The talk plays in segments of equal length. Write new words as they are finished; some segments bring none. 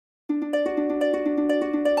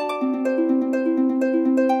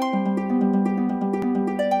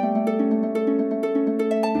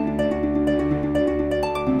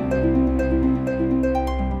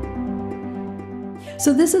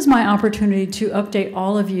So this is my opportunity to update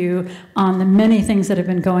all of you on the many things that have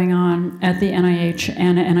been going on at the NIH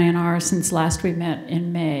and at NINR since last we met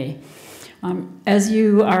in May. As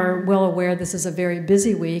you are well aware, this is a very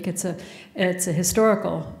busy week. It's a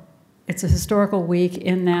historical week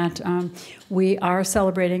in that we are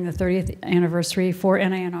celebrating the 30th anniversary for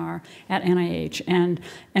NINR at NIH.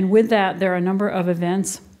 And with that, there are a number of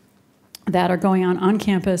events that are going on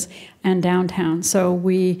campus and downtown. So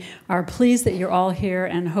we are pleased that you're all here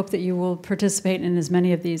and hope that you will participate in as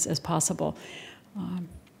many of these as possible.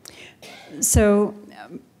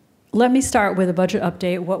 Let me start with a budget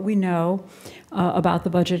update, what we know about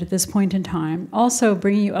the budget at this point in time. Also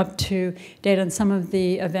bringing you up to date on some of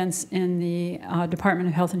the events in the Department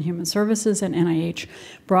of Health and Human Services and NIH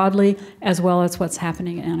broadly, as well as what's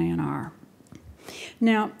happening at NINR.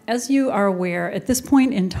 Now, as you are aware, at this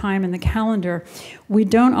point in time in the calendar, we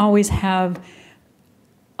don't always have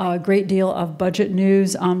a great deal of budget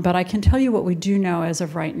news, but I can tell you what we do know as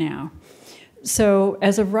of right now. So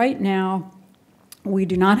as of right now, we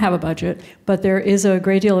do not have a budget, but there is a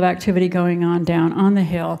great deal of activity going on down on the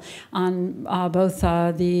Hill on both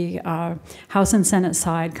the House and Senate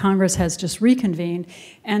side. Congress has just reconvened,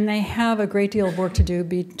 and they have a great deal of work to do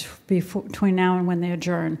between now and when they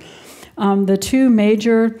adjourn. The two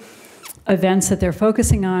major events that they're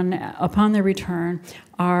focusing on upon their return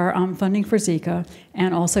are funding for Zika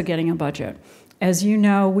and also getting a budget. As you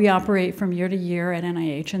know, we operate from year to year at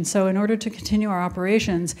NIH, and so in order to continue our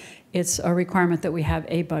operations, it's a requirement that we have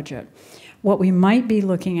a budget. What we might be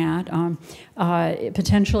looking at,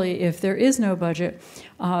 potentially, if there is no budget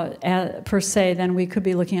per se, then we could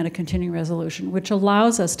be looking at a continuing resolution, which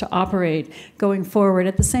allows us to operate going forward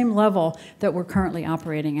at the same level that we're currently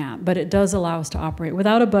operating at. But it does allow us to operate.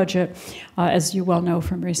 Without a budget, as you well know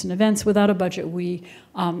from recent events, without a budget, we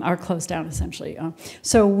are closed down, essentially.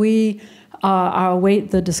 So we await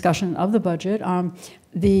the discussion of the budget.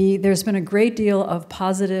 There's been a great deal of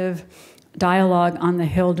positive dialogue on the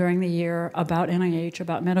Hill during the year about NIH,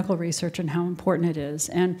 about medical research and how important it is.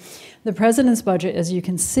 And the president's budget, as you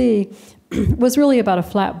can see, was really about a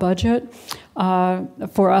flat budget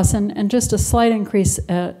for us and just a slight increase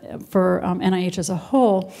for NIH as a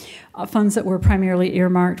whole, funds that were primarily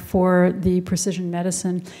earmarked for the Precision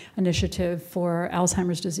Medicine Initiative for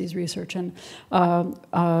Alzheimer's disease research and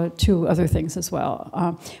two other things as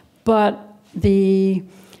well. But the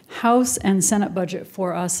House and Senate budget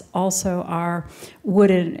for us also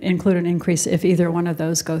would include an increase if either one of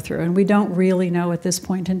those go through. And we don't really know at this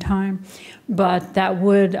point in time, but that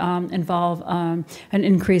would involve an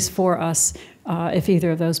increase for us if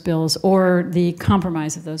either of those bills or the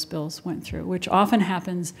compromise of those bills went through, which often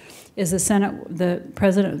happens is the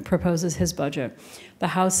president proposes his budget. The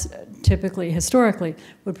House typically, historically,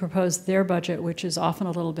 would propose their budget, which is often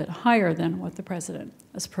a little bit higher than what the president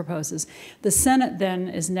proposes. The Senate then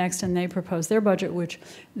is next, and they propose their budget, which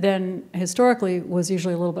then historically was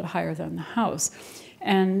usually a little bit higher than the House.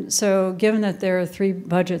 And so given that there are three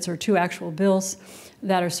budgets or two actual bills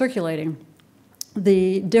that are circulating,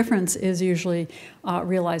 the difference is usually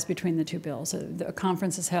realized between the two bills. A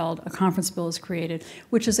conference is held, a conference bill is created,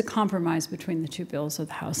 which is a compromise between the two bills of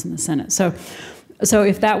the House and the Senate. So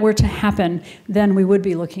if that were to happen, then we would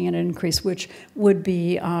be looking at an increase, which would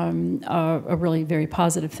be a really very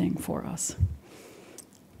positive thing for us.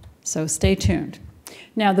 So stay tuned.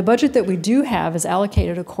 Now, the budget that we do have is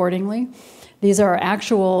allocated accordingly. These are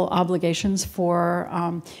actual obligations for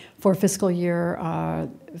fiscal year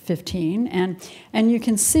 15, and you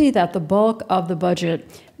can see that the bulk of the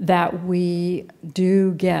budget that we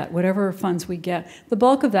do get, whatever funds we get, the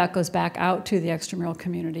bulk of that goes back out to the extramural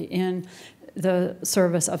community in the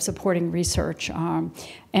service of supporting research.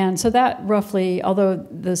 And so that roughly, although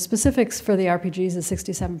the specifics for the RPGs is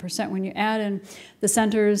 67%, when you add in the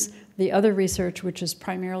centers, the other research, which is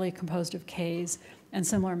primarily composed of Ks and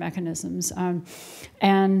similar mechanisms,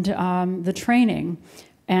 and the training,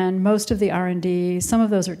 and most of the R&D, some of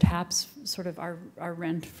those are TAPs, sort of our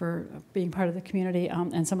rent for being part of the community,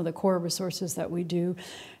 and some of the core resources that we do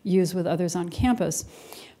use with others on campus.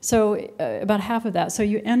 So about half of that. So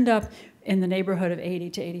you end up in the neighborhood of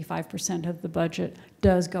 80 to 85% of the budget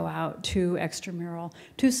does go out to extramural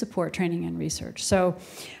to support training and research. So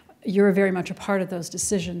you're very much a part of those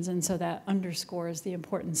decisions, and so that underscores the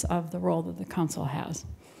importance of the role that the council has.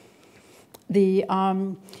 The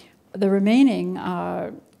remaining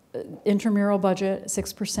intramural budget,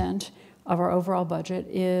 6% of our overall budget,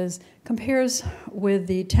 compares with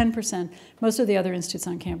the 10%. Most of the other institutes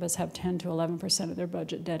on campus have 10 to 11% of their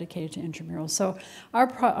budget dedicated to intramural. So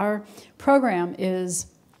our program is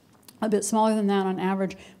a bit smaller than that on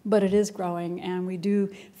average, but it is growing, and we do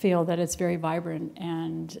feel that it's very vibrant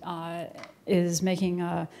and is making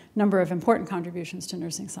a number of important contributions to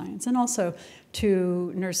nursing science and also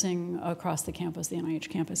to nursing across the campus, the NIH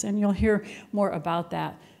campus. And you'll hear more about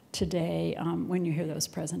that today when you hear those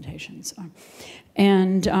presentations.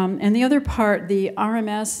 And the other part, the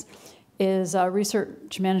RMS, is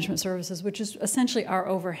Research Management Services, which is essentially our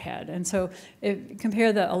overhead. And so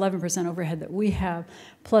compare the 11% overhead that we have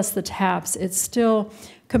plus the TAPS, it still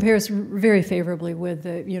compares very favorably with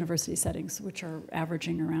the university settings, which are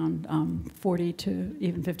averaging around 40 to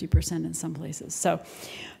even 50% in some places.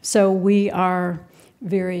 So we are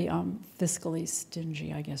very fiscally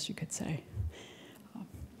stingy, I guess you could say.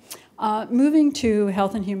 Moving to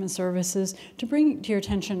Health and Human Services, to bring to your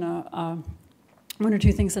attention one or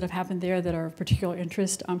two things that have happened there that are of particular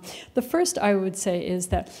interest. The first, I would say, is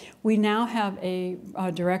that we now have a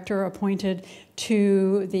director appointed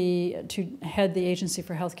to head the Agency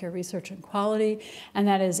for Healthcare Research and Quality, and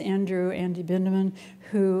that is Andy Bindeman,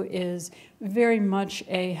 who is very much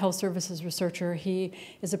a health services researcher. He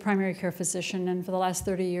is a primary care physician, and for the last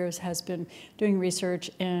 30 years has been doing research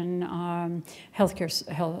in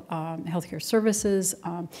healthcare services.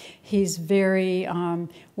 He's very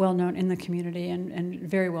well known in the community and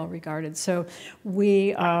very well regarded. So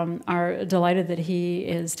we are delighted that he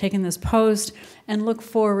is taking this post and look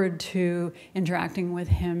forward to interacting with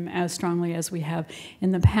him as strongly as we have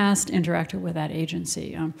in the past interacted with that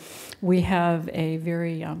agency. We have a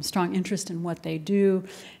very strong interest in what they do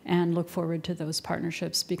and look forward to those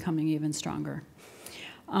partnerships becoming even stronger.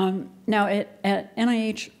 Now, at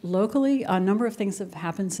NIH locally, a number of things have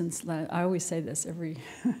happened since, I always say this,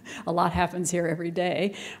 a lot happens here every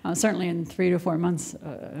day. Certainly in 3 to 4 months,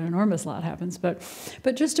 an enormous lot happens. But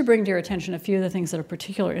just to bring to your attention a few of the things that are of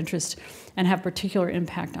particular interest and have particular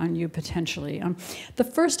impact on you potentially. The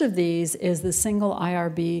first of these is the single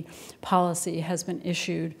IRB policy has been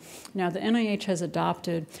issued. Now, the NIH has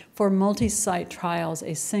adopted for multi-site trials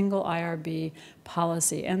a single IRB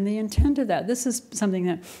policy. And the intent of that, this is something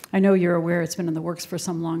that I know you're aware, it's been in the works for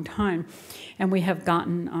some long time, and we have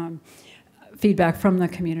gotten feedback from the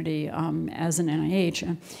community as an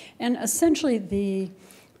NIH. And essentially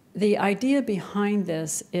the idea behind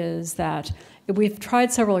this is that we've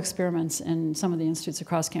tried several experiments in some of the institutes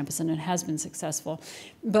across campus, and it has been successful.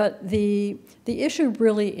 But the issue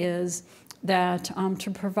really is that to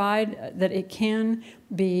provide that it can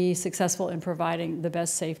be successful in providing the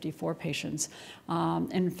best safety for patients.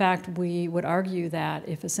 In fact, we would argue that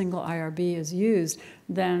if a single IRB is used,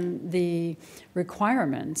 then the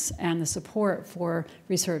requirements and the support for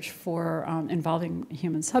research for involving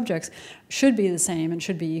human subjects should be the same and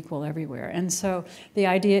should be equal everywhere. And so the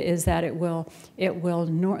idea is that it will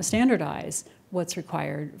standardize what's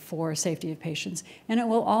required for safety of patients. And it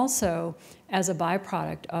will also, as a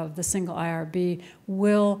byproduct of the single IRB,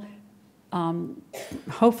 will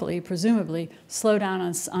hopefully, presumably, slow down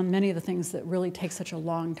on many of the things that really take such a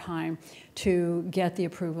long time to get the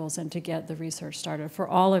approvals and to get the research started for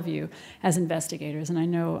all of you as investigators, and I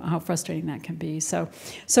know how frustrating that can be. So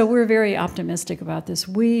we're very optimistic about this.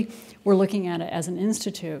 We were looking at it as an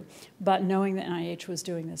institute, but knowing that NIH was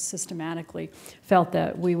doing this systematically, felt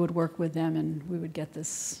that we would work with them and we would get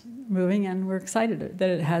this moving, and we're excited that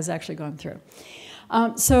it has actually gone through.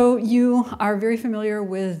 So you are very familiar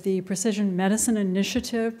with the Precision Medicine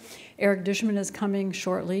Initiative. Eric Dishman is coming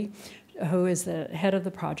shortly, who is the head of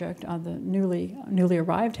the project, the newly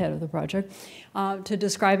arrived head of the project, to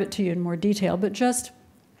describe it to you in more detail. But just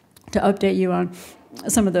to update you on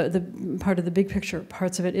some of the part of the big picture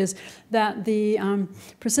parts of it is that the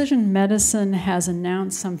Precision Medicine has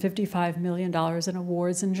announced some $55 million in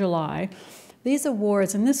awards in July. These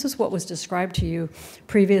awards, and this is what was described to you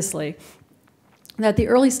previously, that the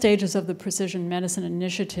early stages of the Precision Medicine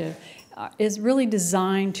Initiative is really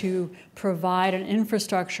designed to provide an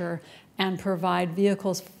infrastructure and provide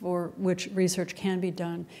vehicles for which research can be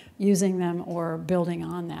done using them or building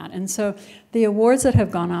on that. And so the awards that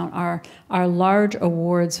have gone out are large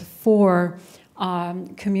awards for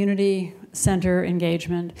community center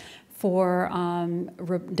engagement, for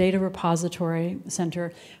data repository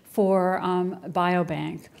center, for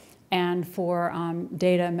biobank, and for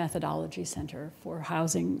data methodology center for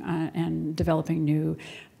housing and developing new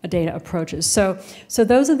data approaches. So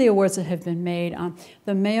those are the awards that have been made.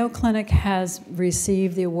 The Mayo Clinic has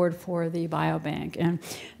received the award for the biobank, and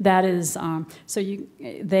that is,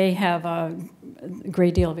 they have a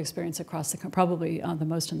great deal of experience across probably the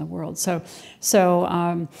most in the world. So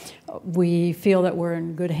we feel that we're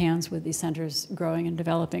in good hands with these centers growing and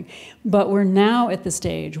developing. But we're now at the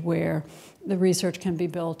stage where the research can be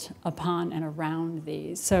built upon and around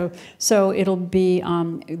these. So it'll be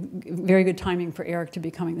very good timing for Eric to be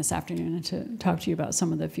coming this afternoon and to talk to you about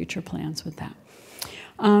some of the future plans with that.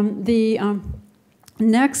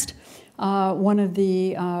 Next, one of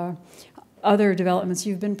the other developments,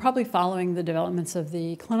 you've been probably following the developments of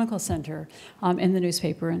the clinical center in the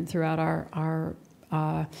newspaper and throughout our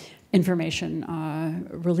information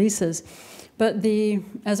releases. But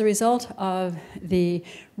as a result of the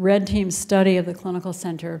Red Team study of the clinical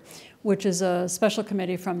center, which is a special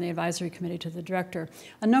committee from the advisory committee to the director,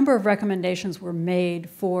 a number of recommendations were made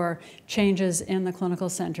for changes in the clinical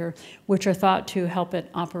center, which are thought to help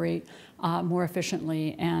it operate more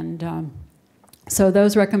efficiently. And so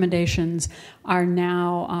those recommendations are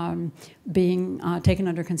now being taken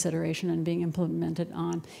under consideration and being implemented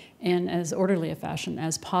in as orderly a fashion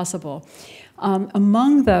as possible.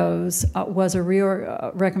 Among those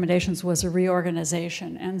recommendations was a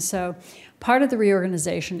reorganization. And so part of the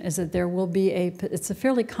reorganization is that there will be it's a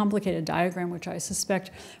fairly complicated diagram, which I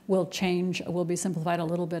suspect will change, will be simplified a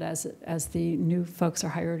little bit as the new folks are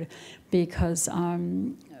hired, because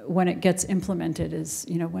when it gets implemented is,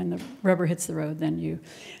 when the rubber hits the road, then you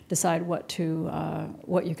decide what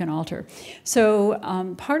you can alter. So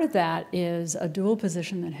part of that is a dual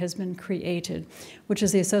position that has been created, which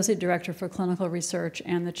is the Associate Director for Clinical Research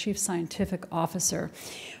and the Chief Scientific Officer,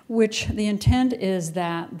 which the intent is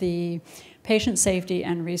that the patient safety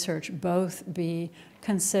and research both be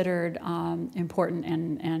considered important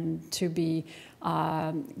and to be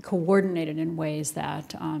coordinated in ways that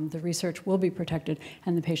the research will be protected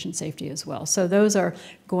and the patient safety as well. So those are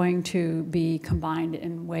going to be combined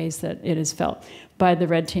in ways that it is felt by the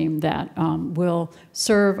Red Team that will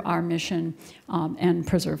serve our mission and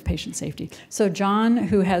preserve patient safety. So John,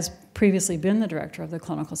 who has previously been the director of the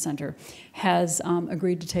clinical center, has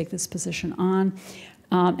agreed to take this position on,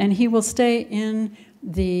 and he will stay in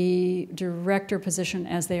the director position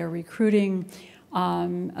as they are recruiting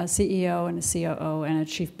a CEO and a COO and a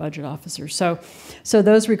chief budget officer. So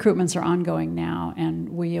those recruitments are ongoing now, and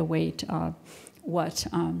we await what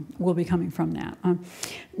will be coming from that.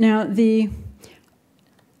 Now,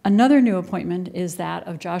 another new appointment is that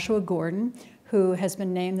of Joshua Gordon, who has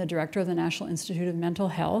been named the director of the National Institute of Mental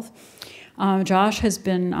Health. Josh has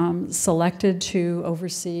been selected to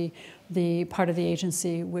oversee the part of the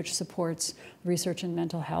agency which supports research in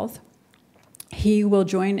mental health. He will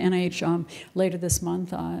join NIH later this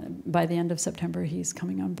month. By the end of September, he's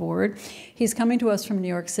coming on board. He's coming to us from New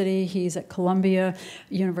York City. He's at Columbia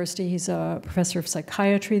University. He's a professor of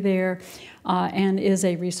psychiatry there and is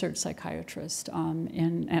a research psychiatrist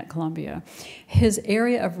at Columbia. His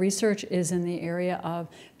area of research is in the area of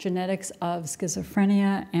genetics of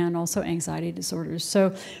schizophrenia and also anxiety disorders.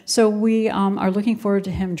 So we are looking forward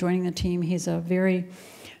to him joining the team. He's a very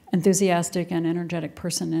enthusiastic and energetic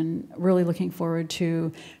person, and really looking forward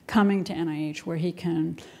to coming to NIH, where he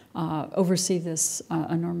can oversee this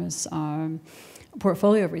enormous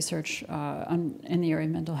portfolio of research in the area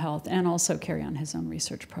of mental health, and also carry on his own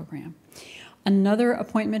research program. Another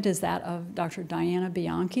appointment is that of Dr. Diana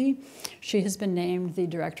Bianchi. She has been named the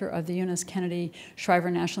director of the Eunice Kennedy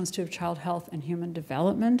Shriver National Institute of Child Health and Human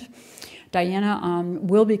Development. Diana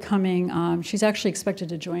will be coming, she's actually expected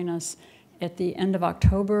to join us at the end of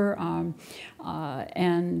October,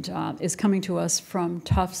 and is coming to us from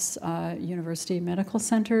Tufts University Medical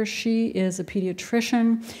Center. She is a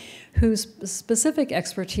pediatrician whose specific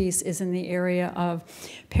expertise is in the area of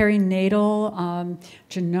perinatal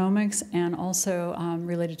genomics and also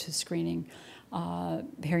related to screening,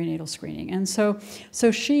 perinatal screening. And so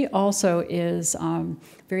she also is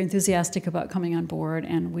very enthusiastic about coming on board,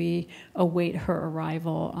 and we await her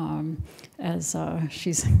arrival as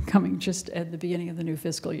she's coming just at the beginning of the new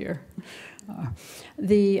fiscal year.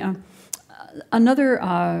 Another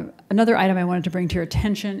item I wanted to bring to your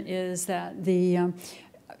attention is that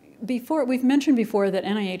we've mentioned before that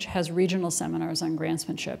NIH has regional seminars on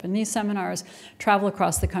grantsmanship, and these seminars travel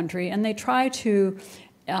across the country, and they try to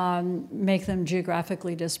make them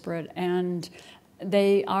geographically disparate, and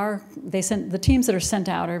the teams that are sent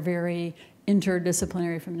out are very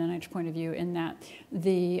interdisciplinary from an NIH point of view, in that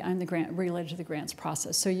related to the grants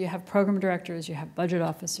process. So you have program directors, you have budget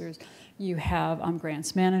officers, you have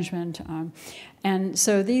grants management, and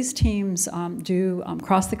so these teams do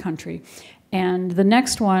cross the country. And the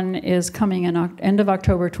next one is coming in end of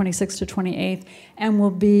October, 26th to 28th, and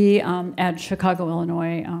will be at Chicago,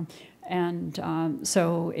 Illinois.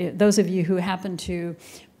 Those of you who happen to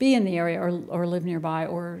be in the area or live nearby,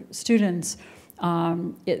 or students,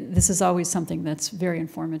 this is always something that's very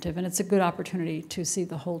informative, and it's a good opportunity to see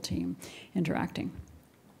the whole team interacting.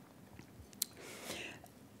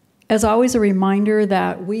 As always, a reminder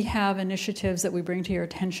that we have initiatives that we bring to your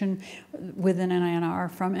attention within NINR,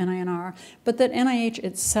 from NINR, but that NIH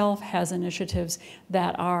itself has initiatives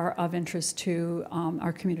that are of interest to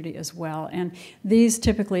our community as well. And these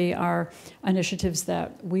typically are initiatives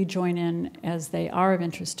that we join in as they are of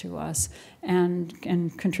interest to us and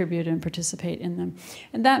contribute and participate in them.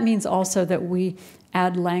 And that means also that we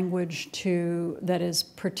add language to that is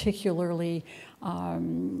particularly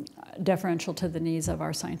deferential to the needs of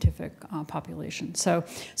our scientific population. So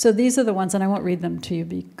these are the ones, and I won't read them to you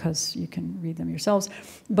because you can read them yourselves,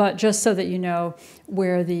 but just so that you know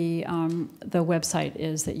where the website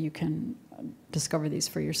is that you can discover these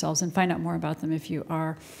for yourselves and find out more about them if you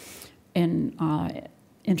are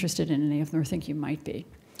interested in any of them or think you might be.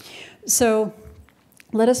 So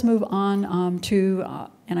let us move on to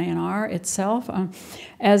NINR itself.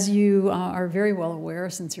 As you are very well aware,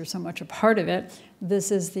 since you're so much a part of it,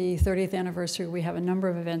 this is the 30th anniversary. We have a number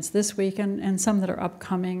of events this week and some that are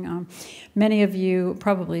upcoming. Many of you,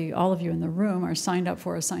 probably all of you in the room, are signed up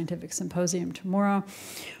for a scientific symposium tomorrow,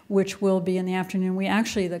 which will be in the afternoon. We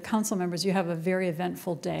actually, the council members, you have a very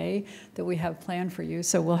eventful day that we have planned for you.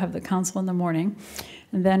 So we'll have the council in the morning,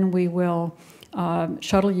 and then we will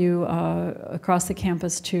shuttle you across the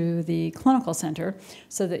campus to the clinical center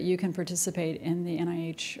so that you can participate in the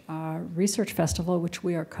NIH Research Festival, which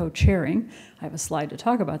we are co-chairing. I have a slide to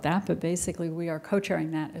talk about that, but basically we are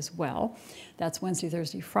co-chairing that as well. That's Wednesday,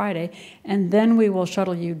 Thursday, Friday. And then we will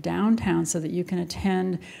shuttle you downtown so that you can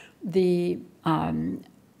attend the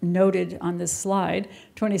noted on this slide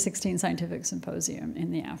 2016 Scientific Symposium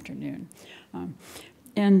in the afternoon.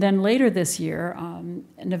 And then later this year,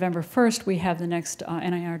 November 1st, we have the next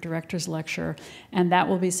NINR Director's Lecture, and that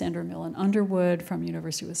will be Sandra Millen Underwood from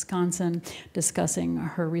University of Wisconsin discussing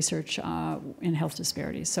her research in health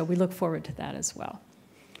disparities. So we look forward to that as well.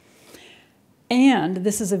 And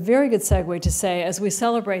this is a very good segue to say, as we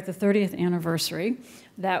celebrate the 30th anniversary,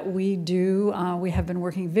 that we have been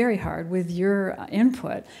working very hard with your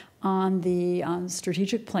input on the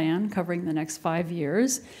strategic plan covering the next 5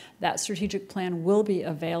 years. That strategic plan will be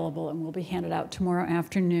available and will be handed out tomorrow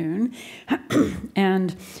afternoon.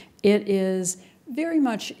 And it is very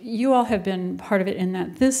much, you all have been part of it in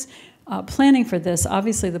that this planning for this,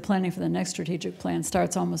 obviously the planning for the next strategic plan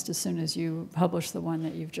starts almost as soon as you publish the one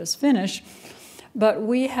that you've just finished. But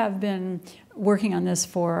we have been working on this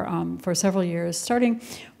for several years, starting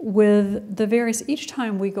with the various, each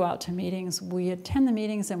time we go out to meetings, we attend the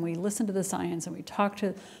meetings and we listen to the science and we talk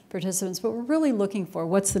to participants, but we're really looking for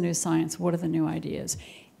what's the new science, what are the new ideas.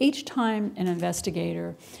 Each time an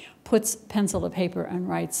investigator puts pencil to paper and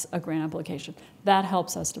writes a grant application, that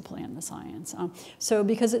helps us to plan the science. So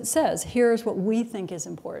because it says, here's what we think is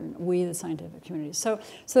important, we the scientific community. So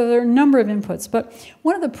there are a number of inputs, but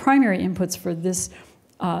one of the primary inputs for this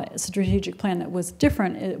strategic plan that was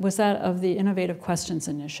different was that of the Innovative Questions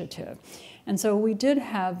Initiative. And so we did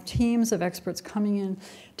have teams of experts coming in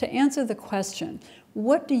to answer the question,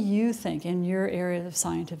 what do you think in your area of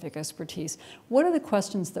scientific expertise? What are the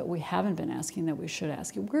questions that we haven't been asking that we should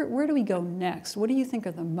ask? Where do we go next? What do you think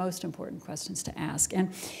are the most important questions to ask?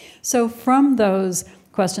 And so from those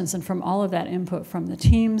questions and from all of that input from the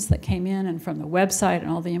teams that came in and from the website and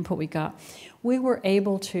all the input we got, we were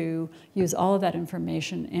able to use all of that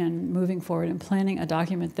information in moving forward and planning a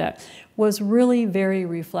document that was really very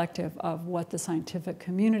reflective of what the scientific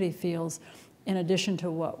community feels, in addition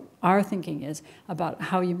to what our thinking is about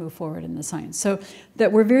how you move forward in the science. So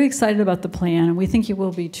that we're very excited about the plan, and we think you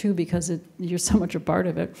will be too because you're so much a part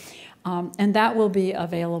of it. And that will be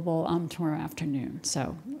available tomorrow afternoon.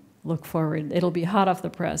 So look forward. It'll be hot off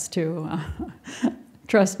the press too.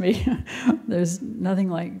 Trust me, there's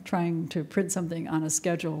nothing like trying to print something on a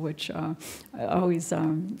schedule, which always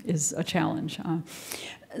is a challenge.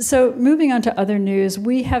 So moving on to other news,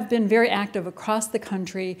 we have been very active across the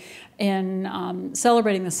country in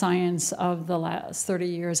celebrating the science of the last 30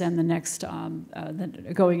 years and the next,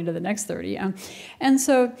 going into the next 30. And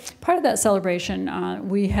so part of that celebration,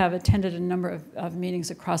 we have attended a number of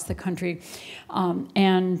meetings across the country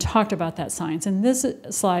and talked about that science. And this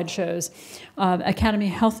slide shows Academy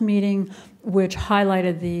Health meeting, which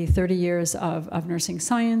highlighted the 30 years of nursing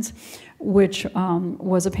science, which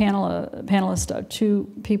was a panelist,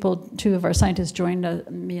 two of our scientists joined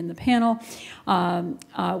me in the panel.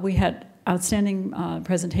 We had outstanding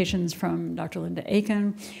presentations from Dr. Linda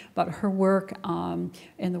Aiken about her work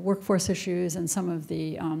in the workforce issues and some of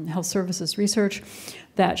the health services research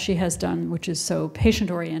that she has done, which is so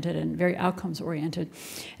patient-oriented and very outcomes-oriented.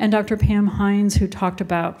 And Dr. Pam Hines, who talked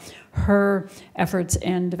about her efforts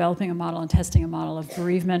in developing a model and testing a model of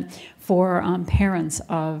bereavement for parents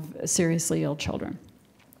of seriously ill children.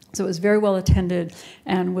 So it was very well attended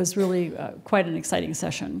and was really quite an exciting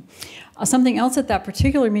session. Something else at that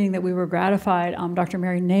particular meeting that we were gratified, Dr.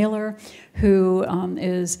 Mary Naylor, who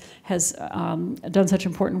has done such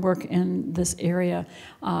important work in this area,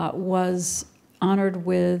 was honored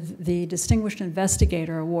with the Distinguished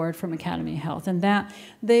Investigator Award from Academy Health. And that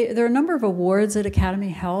there are a number of awards at Academy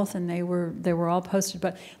Health, and they were all posted,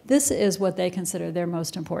 but this is what they consider their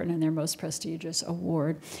most important and their most prestigious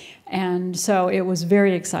award. And so it was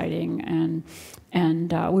very exciting,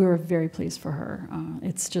 and we were very pleased for her.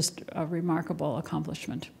 It's just a remarkable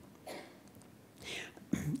accomplishment.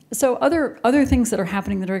 So other things that are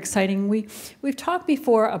happening that are exciting, we've talked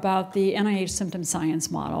before about the NIH symptom science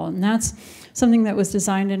model, and that's something that was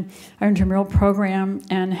designed in our intramural program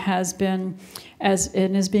and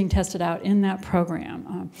is being tested out in that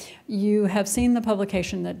program. You have seen the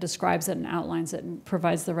publication that describes it and outlines it and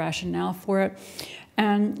provides the rationale for it.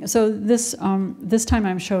 And so this time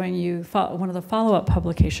I'm showing you one of the follow-up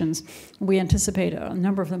publications. We anticipate a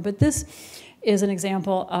number of them, but this is an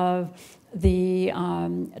example of the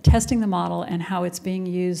testing the model and how it's being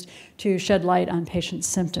used to shed light on patient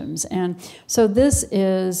symptoms. And so this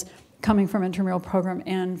is coming from intramural program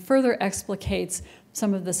and further explicates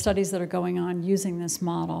some of the studies that are going on using this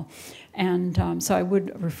model. And so I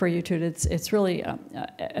would refer you to it. It's really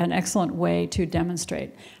an excellent way to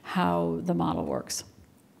demonstrate how the model works.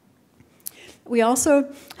 We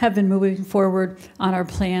also have been moving forward on our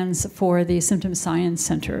plans for the Symptom Science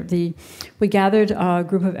Center. We gathered a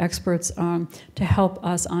group of experts to help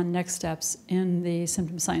us on next steps in the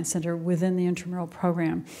Symptom Science Center within the intramural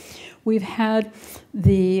program. We've had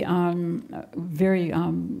the very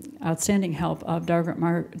outstanding help of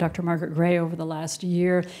Dr. Margaret Gray over the last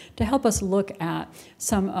year to help us look at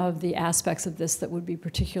some of the aspects of this that would be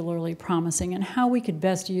particularly promising and how we could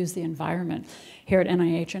best use the environment here at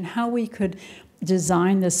NIH and how we could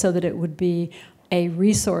design this so that it would be a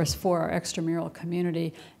resource for our extramural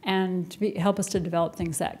community and help us to develop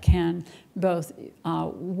things that can both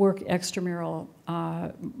work extramural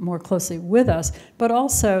more closely with us, but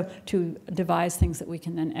also to devise things that we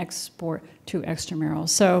can then export to extramural.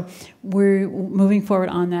 So we're moving forward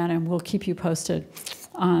on that, and we'll keep you posted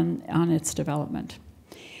on its development.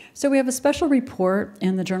 So we have a special report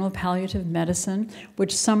in the Journal of Palliative Medicine,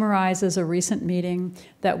 which summarizes a recent meeting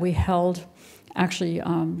that we held. Actually,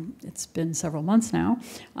 it's been several months now.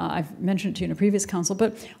 I've mentioned it to you in a previous council,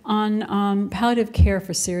 but on palliative care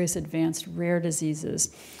for serious advanced rare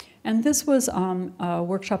diseases. And this was a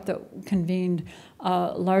workshop that convened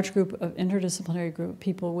a large group of interdisciplinary group of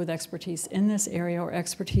people with expertise in this area or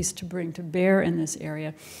expertise to bring to bear in this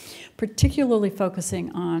area, particularly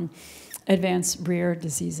focusing on advanced rare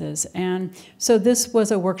diseases. And so this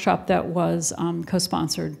was a workshop that was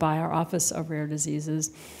co-sponsored by our Office of Rare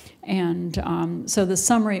Diseases. And so the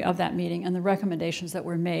summary of that meeting and the recommendations that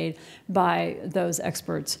were made by those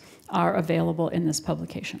experts are available in this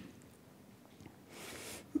publication.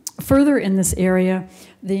 Further in this area,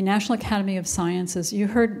 the National Academy of Sciences, you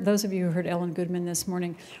heard, those of you who heard Ellen Goodman this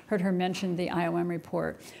morning, heard her mention the IOM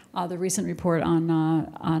report, the recent report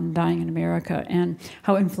on dying in America and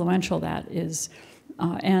how influential that is.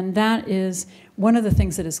 And that is one of the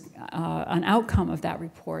things that is an outcome of that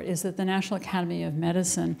report is that the National Academy of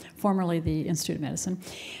Medicine, formerly the Institute of Medicine,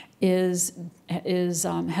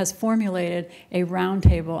 has formulated a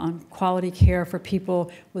roundtable on quality care for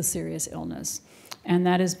people with serious illness. And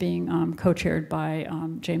that is being co-chaired by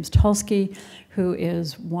James Tulsky, who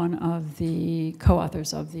is one of the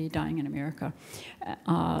co-authors of the Dying in America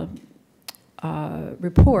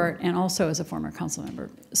report, and also as a former council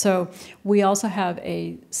member. So we also have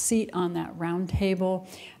a seat on that round table,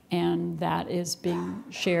 and that is being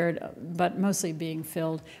shared, but mostly being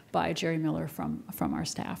filled by Jerry Miller from our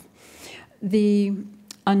staff.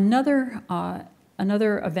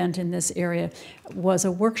 Another event in this area was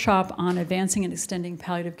a workshop on advancing and extending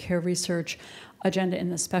palliative care research agenda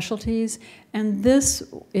in the specialties, and this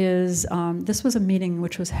was a meeting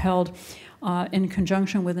which was held in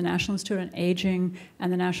conjunction with the National Institute on Aging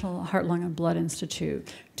and the National Heart, Lung, and Blood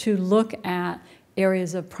Institute to look at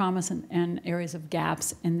areas of promise and areas of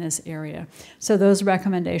gaps in this area. So those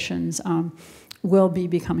recommendations will be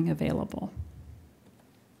becoming available.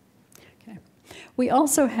 Okay. We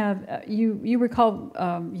also have, you recall,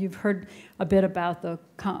 you've heard a bit about the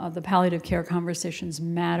Palliative Care Conversations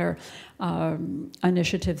Matter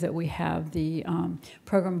initiative that we have, the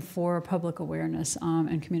program for public awareness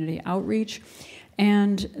and community outreach.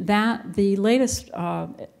 And that, the latest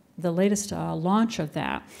launch of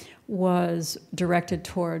that was directed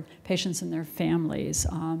toward patients and their families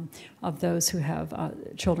of those who have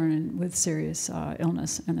children with serious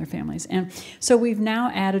illness and their families. And so we've now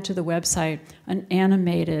added to the website an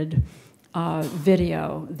animated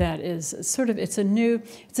video that is sort of, it's a new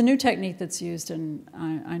technique that's used, and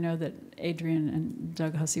I know that Adrian and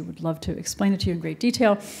Doug Hussey would love to explain it to you in great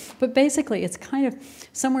detail, but basically it's kind of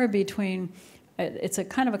somewhere between, it's a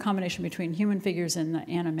kind of a combination between human figures and the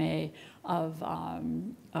anime of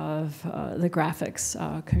the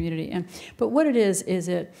graphics community. But what it is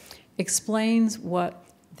it explains what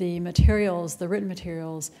the materials, the written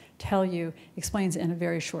materials, tell you, explains in a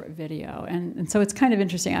very short video. And so it's kind of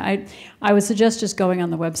interesting. I would suggest just going on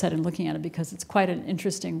the website and looking at it, because it's quite an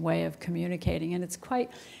interesting way of communicating, and it's quite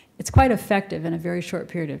effective in a very short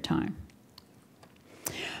period of time.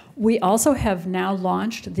 We also have now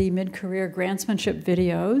launched the mid-career grantsmanship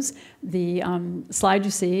videos. The slide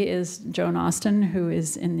you see is Joan Austin, who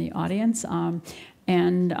is in the audience,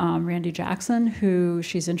 and Randy Jackson, who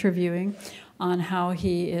she's interviewing on how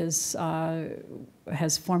he is,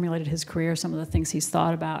 has formulated his career, some of the things he's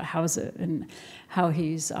thought about, how's it, and how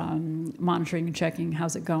he's monitoring and checking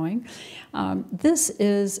how's it going. This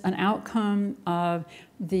is an outcome of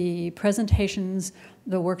the presentations,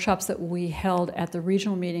 the workshops that we held at the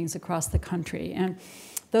regional meetings across the country, and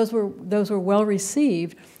those were well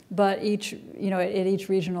received. But each, at each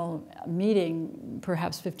regional meeting,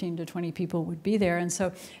 perhaps 15 to 20 people would be there, and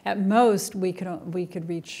so at most we could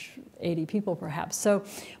reach 80 people perhaps. So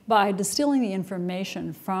by distilling the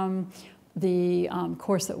information from the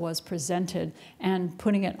course that was presented and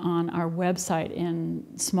putting it on our website in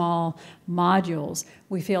small modules,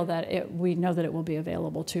 we feel that we know that it will be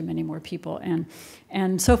available to many more people.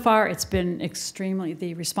 And so far it's been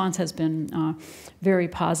the response has been very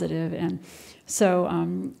positive, and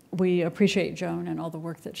so we appreciate Joan and all the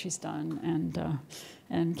work that she's done,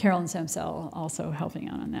 and Carolyn Samsel also helping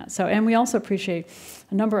out on that. So, and we also appreciate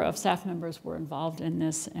a number of staff members were involved in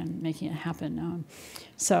this and making it happen.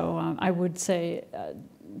 So I would say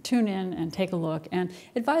tune in and take a look, and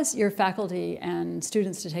advise your faculty and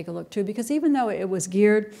students to take a look too, because even though it was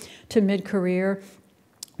geared to mid-career,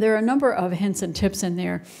 there are a number of hints and tips in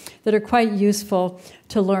there that are quite useful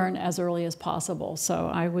to learn as early as possible. So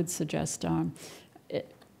I would suggest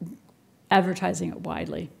advertising it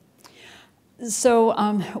widely. So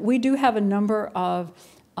we do have a number of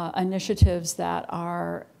initiatives that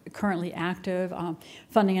are currently active,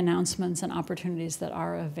 funding announcements and opportunities that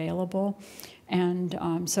are available. And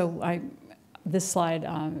so this slide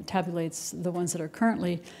tabulates the ones that are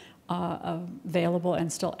currently available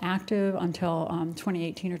and still active until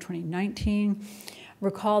 2018 or 2019.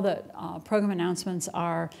 Recall that program announcements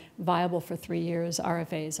are viable for 3 years.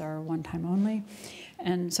 RFAs are one time only.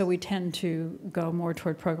 And so we tend to go more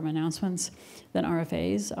toward program announcements than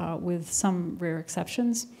RFAs, with some rare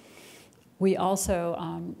exceptions. We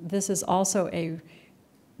also, this is also a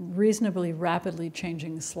reasonably rapidly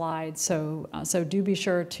changing slide, so do be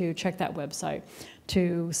sure to check that website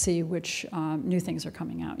to see which new things are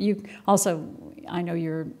coming out. You also, I know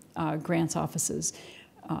your grants offices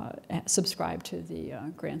subscribe to the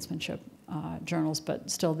grantsmanship journals, but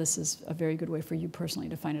still this is a very good way for you personally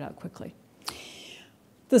to find it out quickly.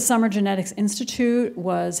 The Summer Genetics Institute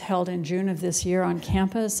was held in June of this year on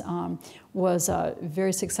campus, was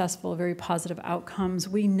very successful, very positive outcomes.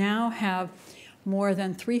 We now have more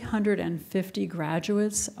than 350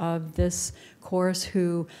 graduates of this course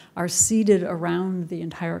who are seated around the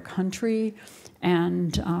entire country.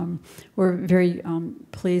 And we're very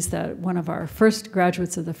pleased that one of our first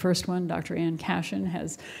graduates of the first one, Dr. Ann Cashin,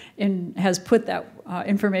 has put that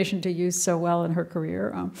information to use so well in her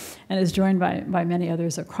career, and is joined by many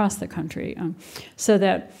others across the country. So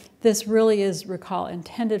that this really is, recall,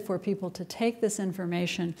 intended for people to take this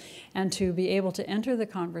information and to be able to enter the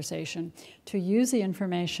conversation, to use the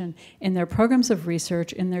information in their programs of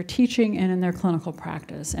research, in their teaching, and in their clinical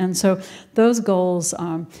practice. And so those goals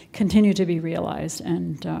continue to be realized,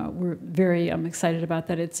 and we're very excited about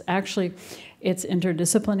that. It's actually, it's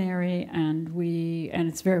interdisciplinary, and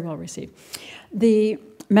it's very well received. The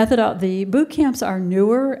boot camps are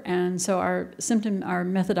newer, and so our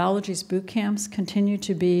methodologies boot camps continue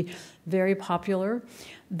to be very popular.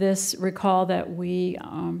 Recall that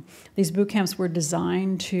these boot camps were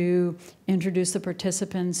designed to introduce the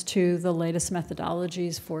participants to the latest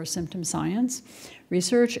methodologies for symptom science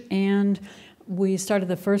research, and We started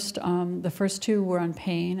the first two were on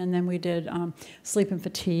pain, and then we did sleep and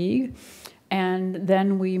fatigue, and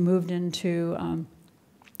then we moved into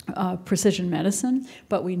precision medicine,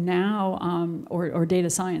 but we now, or data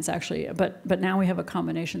science actually, but now we have a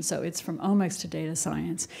combination, so it's from omics to data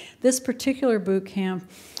science. This particular boot camp,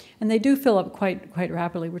 and they do fill up quite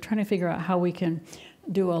rapidly. We're trying to figure out how we can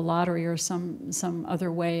do a lottery or some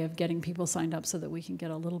other way of getting people signed up so that we can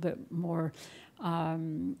get a little bit more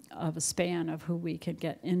of a span of who we could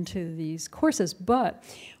get into these courses. But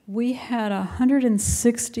we had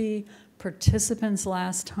 160 participants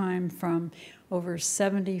last time from over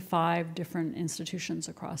 75 different institutions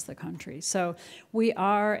across the country. So we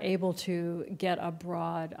are able to get a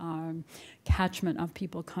broad catchment of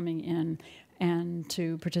people coming in and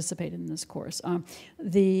to participate in this course.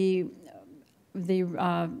 The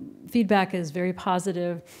feedback is very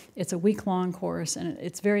positive. It's a week-long course, and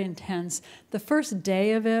it's very intense. The first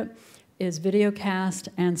day of it is videocast,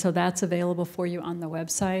 and so that's available for you on the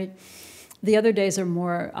website. The other days are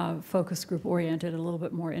more focus group oriented, a little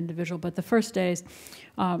bit more individual, but the first days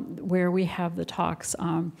where we have the talks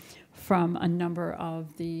from a number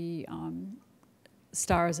of the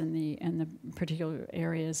stars in the particular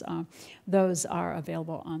areas, those are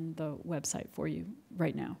available on the website for you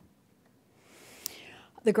right now.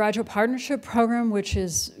 The Graduate Partnership Program, which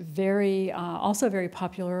is also very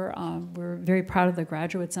popular. We're very proud of the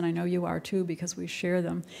graduates, and I know you are too because we share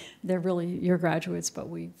them. They're really your graduates, but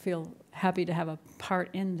we feel happy to have a part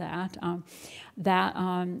in that.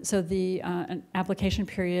 So the application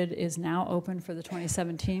period is now open for the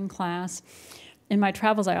 2017 class. In my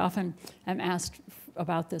travels, I often am asked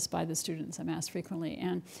about this by the students. I'm asked frequently,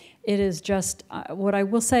 and it is just, what I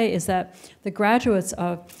will say is that the graduates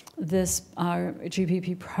of this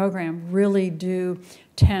GPP program really do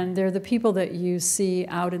they're the people that you see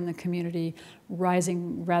out in the community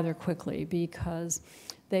rising rather quickly because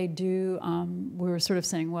they do, we're sort of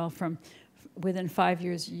saying, well, from within 5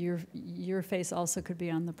 years, your face also could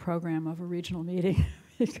be on the program of a regional meeting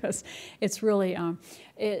because it's really,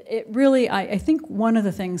 I think one of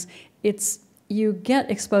the things, you get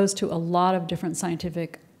exposed to a lot of different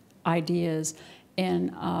scientific ideas in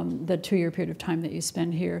the 2-year period of time that you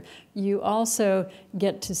spend here. You also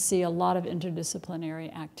get to see a lot of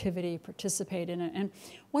interdisciplinary activity, participate in it. And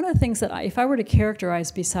one of the things that if I were to characterize,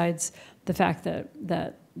 besides the fact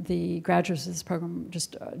that the graduates of this program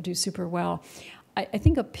just do super well, I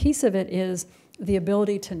think a piece of it is the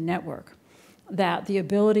ability to network, the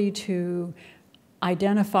ability to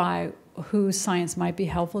identify whose science might be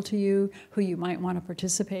helpful to you, who you might want to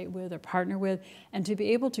participate with or partner with, and to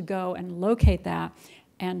be able to go and locate that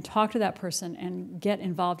and talk to that person and get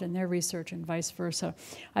involved in their research and vice versa.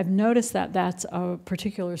 I've noticed that that's a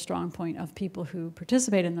particular strong point of people who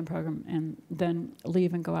participate in the program and then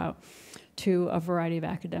leave and go out to a variety of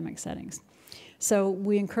academic settings. So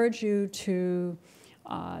we encourage you to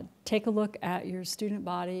take a look at your student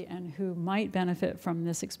body and who might benefit from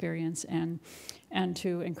this experience and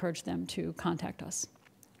to encourage them to contact us.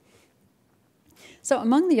 So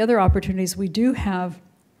among the other opportunities, we do have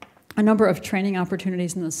a number of training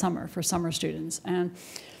opportunities in the summer for summer students. And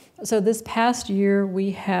so this past year,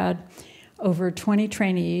 we had over 20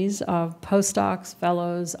 trainees of postdocs,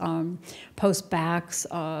 fellows, post-bacs,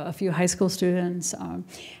 a few high school students.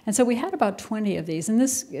 And so we had about 20 of these. And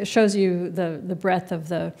this shows you the breadth of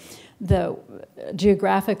the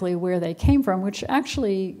geographically where they came from, which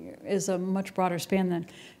actually is a much broader span than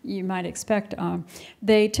you might expect.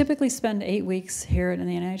 They typically spend 8 weeks here at the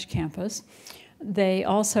NIH campus. They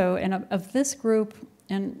also, and of this group,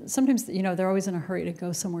 and sometimes, you know, they're always in a hurry to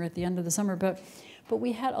go somewhere at the end of the summer, but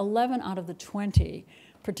we had 11 out of the 20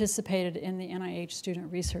 participated in the NIH Student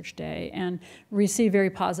Research Day and received very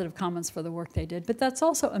positive comments for the work they did. But that's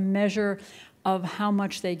also a measure of how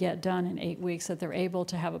much they get done in 8 weeks, that they're able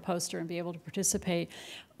to have a poster and be able to participate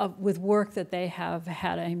with work that they have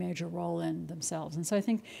had a major role in themselves. And so I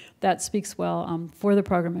think that speaks well for the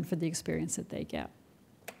program and for the experience that they get.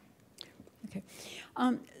 Okay.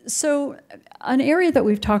 So an area that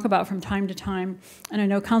we've talked about from time to time, and I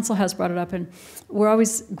know Council has brought it up, and we're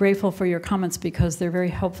always grateful for your comments because they're very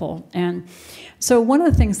helpful. And so one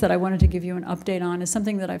of the things that I wanted to give you an update on is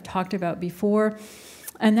something that I've talked about before,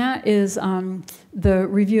 and that is the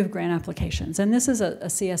review of grant applications. And this is a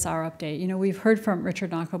CSR update. You know, we've heard from Richard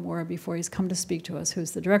Nakamura before. He's come to speak to us, who's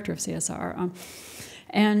the director of CSR.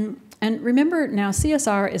 And remember now,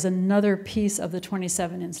 CSR is another piece of the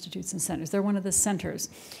 27 institutes and centers. They're one of the centers.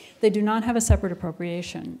 They do not have a separate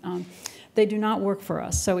appropriation. They do not work for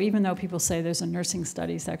us. So even though people say there's a nursing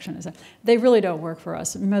studies section, they really don't work for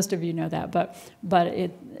us. Most of you know that, but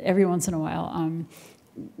every once in a while,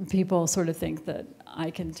 people sort of think that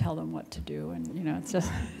I can tell them what to do, and you know, it's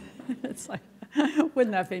just, it's like,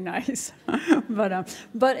 wouldn't that be nice?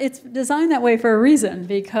 But it's designed that way for a reason,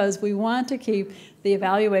 because we want to keep the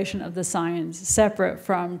evaluation of the science separate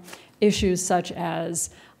from issues such as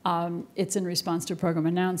it's in response to a program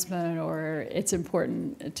announcement, or it's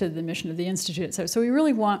important to the mission of the Institute. So we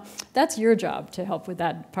really want, that's your job to help with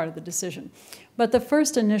that part of the decision. But the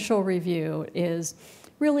first initial review is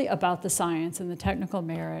really about the science and the technical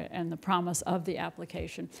merit and the promise of the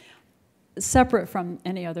application, separate from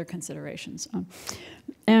any other considerations.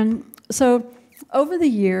 And so over the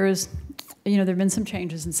years, you know, there have been some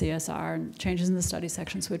changes in CSR and changes in the study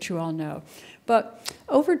sections, which you all know. But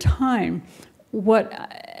over time,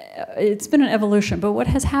 it's been an evolution, but what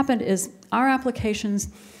has happened is our applications,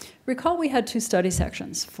 recall we had 2 study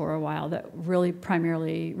sections for a while that really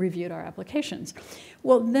primarily reviewed our applications.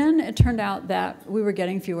 Well, then it turned out that we were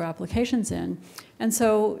getting fewer applications in, and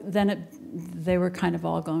so then they were kind of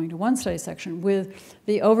all going to 1 study section with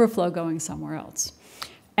the overflow going somewhere else.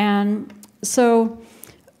 And so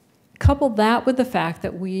couple that with the fact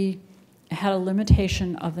that we had a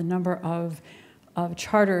limitation of the number of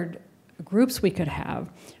chartered groups we could have.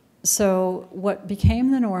 So what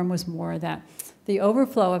became the norm was more that the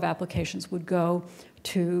overflow of applications would go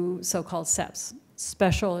to so-called Septs,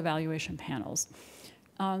 special evaluation panels.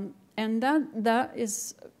 And that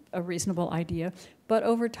is a reasonable idea, but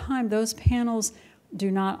over time those panels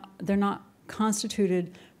they're not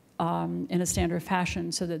constituted in a standard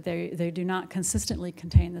fashion, so that they do not consistently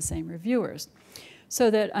contain the same reviewers.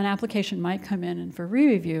 So that an application might come in and for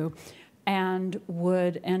re-review and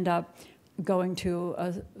would end up going to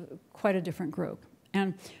quite a different group.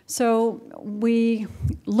 And so we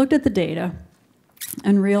looked at the data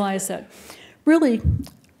and realized that really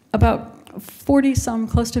about 40-some,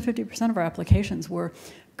 close to 50% of our applications were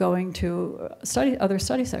going to other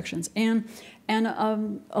study sections, and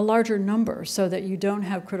a larger number, so that you don't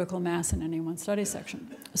have critical mass in any one study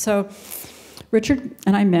section. So Richard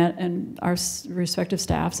and I met, and our respective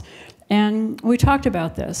staffs, and we talked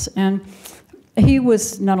about this. And he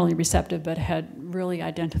was not only receptive, but had really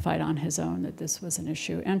identified on his own that this was an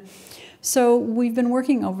issue. And so we've been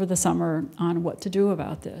working over the summer on what to do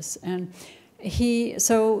about this. And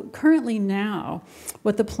so currently now,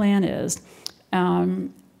 what the plan is,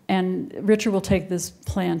 and Richard will take this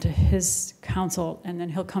plan to his council, and then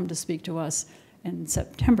he'll come to speak to us in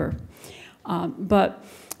September. I'm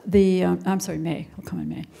sorry, May. He'll come in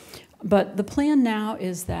May. But the plan now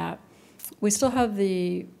is that we still have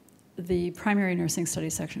the primary nursing study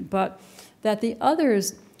section, but that the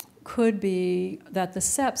others could be, that the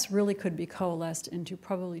Septs really could be coalesced into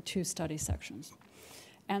probably 2 study sections,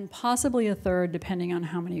 and possibly a third, depending on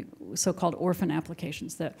how many so-called orphan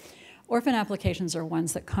applications. That orphan applications are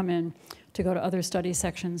ones that come in to go to other study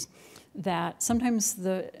sections that sometimes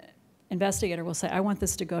the investigator will say, I want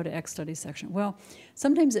this to go to X study section. Well,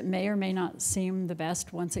 sometimes it may or may not seem the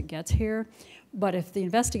best once it gets here, but if the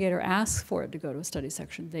investigator asks for it to go to a study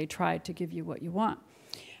section, they try to give you what you want.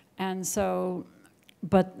 And so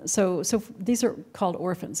these are called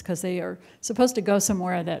orphans, because they are supposed to go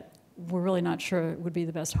somewhere that we're really not sure would be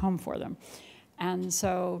the best home for them. And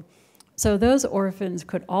so those orphans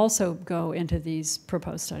could also go into these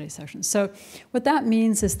proposed study sections. So what that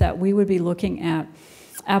means is that we would be looking at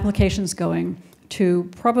applications going to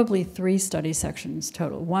probably 3 study sections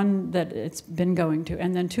total, 1 that it's been going to,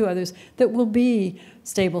 and then 2 others that will be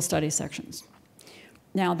stable study sections.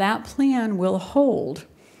 Now that plan will hold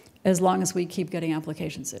as long as we keep getting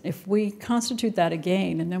applications in. If we constitute that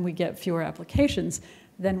again and then we get fewer applications,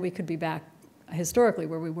 then we could be back historically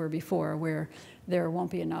where we were before, where there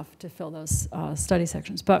won't be enough to fill those study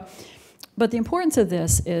sections. But the importance of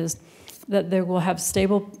this is that there will have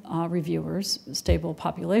stable reviewers, stable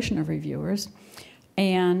population of reviewers,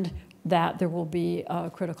 and that there will be a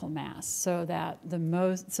critical mass, so that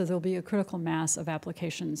there'll be a critical mass of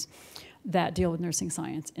applications that deal with nursing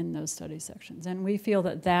science in those study sections. And we feel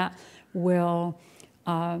that that will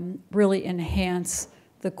really enhance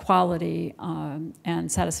the quality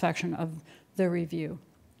and satisfaction of the review.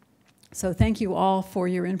 So thank you all for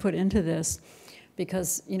your input into this,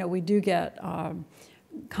 because we do get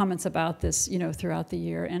comments about this throughout the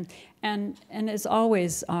year, and as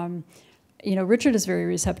always, Richard is very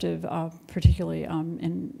receptive, particularly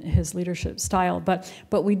in his leadership style, but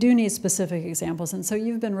we do need specific examples, and so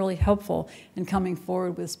you've been really helpful in coming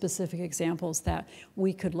forward with specific examples that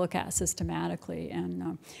we could look at systematically.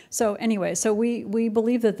 And so anyway, so we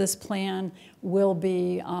believe that this plan will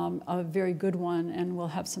be a very good one, and will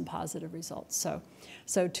have some positive results.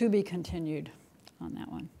 So to be continued on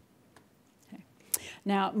that one. Okay.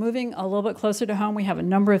 Now, moving a little bit closer to home, we have a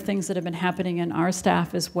number of things that have been happening in our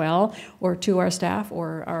staff as well, or to our staff,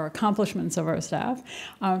 or our accomplishments of our staff.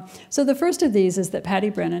 So the first of these is that Patty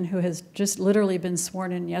Brennan, who has just literally been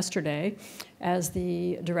sworn in yesterday as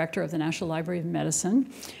the director of the National Library of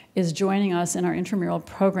Medicine, is joining us in our intramural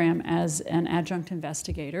program as an adjunct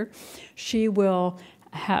investigator. She will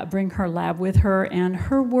bring her lab with her, and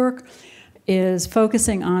her work is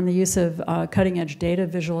focusing on the use of cutting-edge data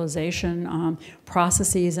visualization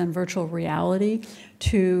processes and virtual reality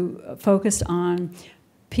to focus on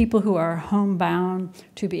people who are homebound,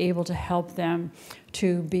 to be able to help them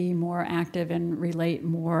to be more active and relate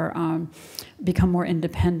more, become more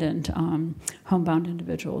independent homebound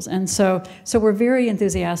individuals. And so we're very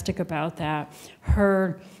enthusiastic about that.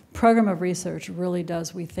 Her program of research really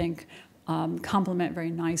does, we think, complement very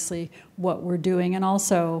nicely what we're doing, and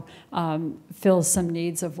also fills some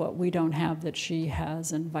needs of what we don't have that she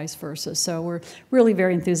has, and vice versa. So we're really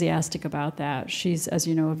very enthusiastic about that. She's, as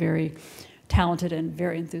you know, a very talented and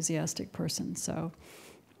very enthusiastic person. So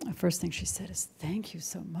the first thing she said is, "Thank you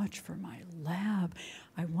so much for my lab.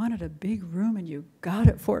 I wanted a big room and you got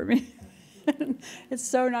it for me." It's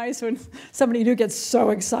so nice when somebody new gets so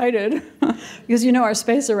excited, because you know our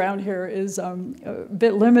space around here is a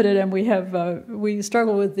bit limited, and we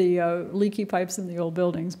struggle with the leaky pipes in the old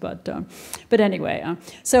buildings. But anyway,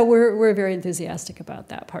 so we're very enthusiastic about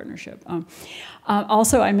that partnership.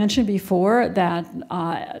 Also, I mentioned before that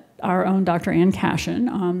our own Dr. Ann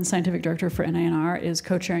Cashin, scientific director for NINR, is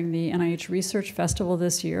co-chairing the NIH Research Festival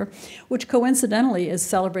this year, which coincidentally is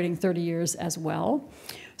celebrating 30 years as well.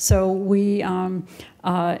 So we're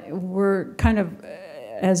kind of,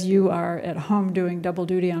 as you are at home, doing double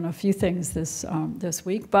duty on a few things this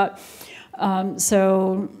week. But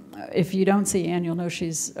so if you don't see Ann, you'll know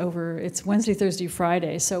she's over. It's Wednesday, Thursday,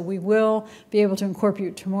 Friday. So we will be able to incorporate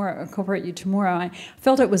you tomorrow. I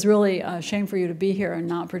felt it was really a shame for you to be here and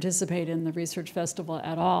not participate in the research festival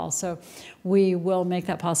at all. So we will make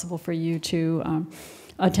that possible for you to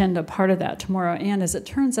attend a part of that tomorrow. And as it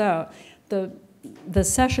turns out, the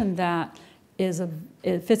session that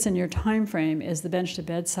it fits in your time frame is the bench to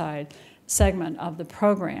bedside segment of the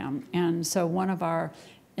program. And so one of our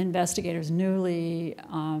investigators newly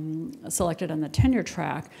selected on the tenure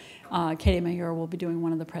track, Katie Mayer, will be doing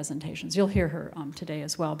one of the presentations. You'll hear her today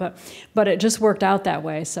as well. But it just worked out that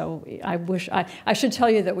way. So I should tell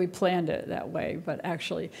you that we planned it that way. But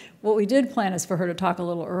actually, what we did plan is for her to talk a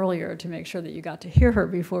little earlier to make sure that you got to hear her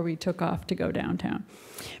before we took off to go downtown.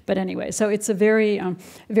 But anyway, so it's a very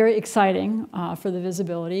exciting for the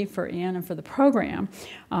visibility for Ann and for the program.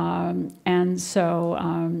 And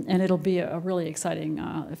it'll be a really exciting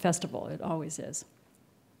festival. It always is.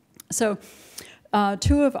 So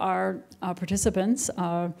two of our participants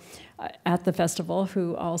at the festival,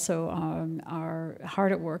 who also are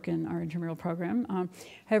hard at work in our intramural program,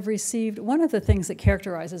 have received. One of the things that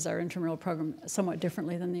characterizes our intramural program somewhat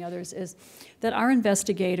differently than the others is that our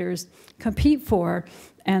investigators compete for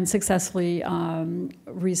and successfully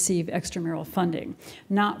receive extramural funding,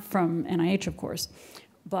 not from NIH, of course,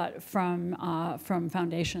 but from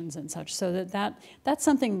foundations and such. So that's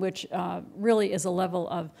something which really is a level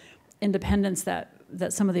of independence that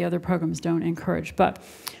some of the other programs don't encourage. But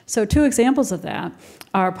so two examples of that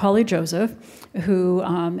are Polly Joseph, who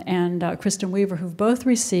and Kristen Weaver, who've both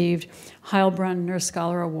received Heilbronn Nurse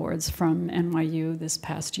Scholar Awards from NYU this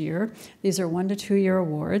past year. These are 1 to 2 year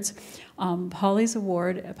awards. Polly's a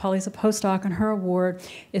postdoc, and her award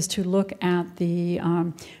is to look at the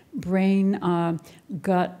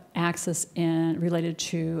brain-gut axis related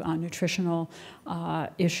to nutritional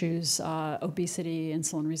issues, obesity,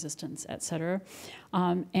 insulin resistance, et cetera.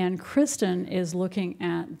 And Kristen is looking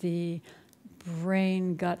at the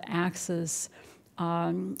brain-gut axis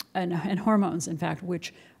and hormones, in fact,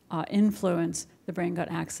 which influence the brain-gut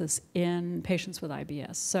axis in patients with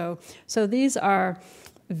IBS. So these are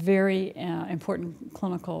very important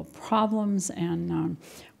clinical problems, and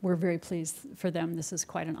we're very pleased for them. This is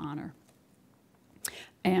quite an honor.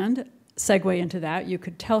 And segue into that, you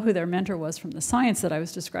could tell who their mentor was from the science that I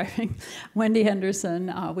was describing. Wendy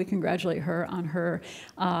Henderson, we congratulate her on her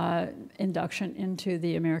induction into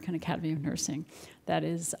the American Academy of Nursing. That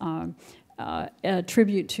is a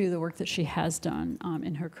tribute to the work that she has done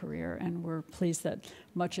in her career, and we're pleased that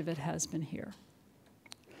much of it has been here.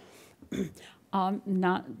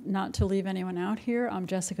 Not to leave anyone out here,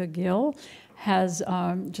 Jessica Gill has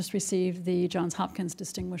just received the Johns Hopkins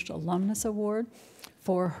Distinguished Alumnus Award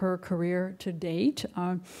for her career to date,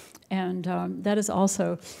 and that is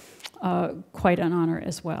also quite an honor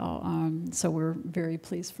as well. So we're very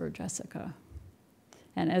pleased for Jessica.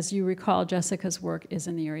 And as you recall, Jessica's work is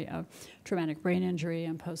in the area of traumatic brain injury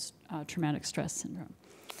and post-traumatic stress syndrome.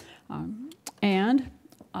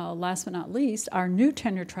 Last but not least, our new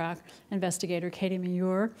tenure track investigator, Katie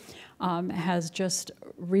Muir, has just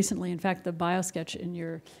recently, in fact, the biosketch in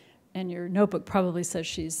your notebook probably says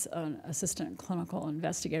she's an assistant clinical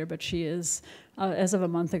investigator, but she is, as of a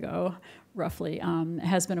month ago, roughly,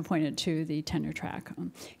 has been appointed to the tenure track.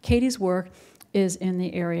 Katie's work is in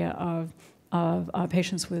the area of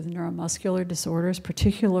patients with neuromuscular disorders,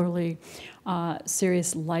 particularly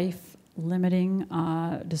serious life-limiting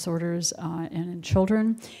disorders in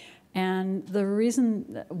children. And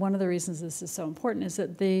one of the reasons this is so important is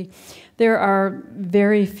that there are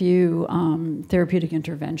very few therapeutic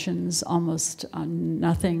interventions. Almost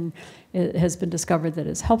nothing has been discovered that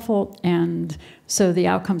is helpful, and so the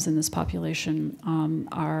outcomes in this population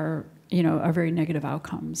are very negative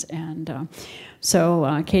outcomes. And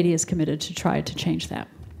so Katie is committed to try to change that.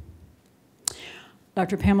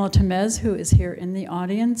 Dr. Pamela Temez, who is here in the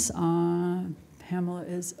audience, Pamela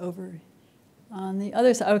is over on the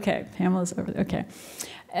other side. Okay, Pamela's over there. Okay.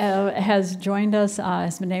 Has joined us,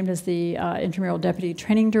 has been named as the Intramural Deputy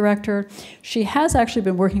Training Director. She has actually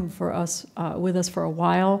been working with us for a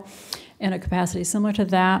while in a capacity similar to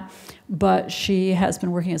that, but she has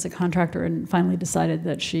been working as a contractor and finally decided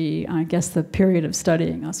that I guess the period of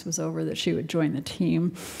studying us was over, that she would join the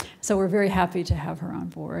team. So we're very happy to have her on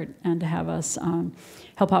board and to have us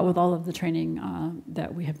help out with all of the training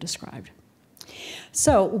that we have described.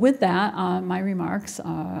 So with that, my remarks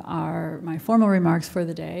my formal remarks for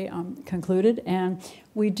the day concluded, and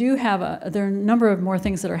we do have there are a number of more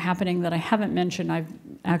things that are happening that I haven't mentioned. I've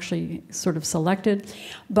actually sort of selected,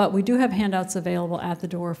 but we do have handouts available at the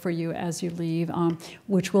door for you as you leave,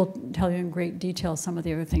 which will tell you in great detail some of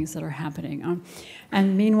the other things that are happening.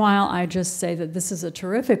 And meanwhile, I just say that this is a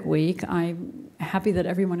terrific week. I'm happy that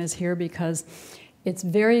everyone is here because it's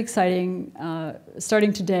very exciting,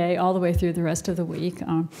 starting today all the way through the rest of the week,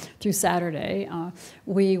 through Saturday.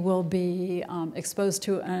 We will be exposed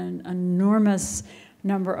to an enormous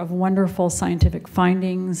number of wonderful scientific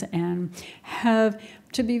findings and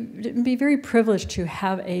be very privileged to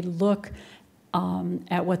have a look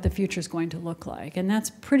at what the future is going to look like. And that's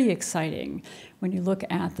pretty exciting when you look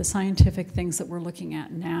at the scientific things that we're looking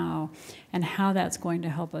at now and how that's going to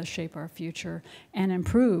help us shape our future and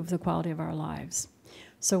improve the quality of our lives.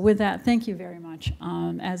 So with that, thank you very much.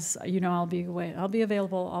 As you know, I'll be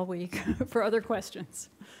available all week for other questions.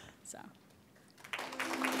 So.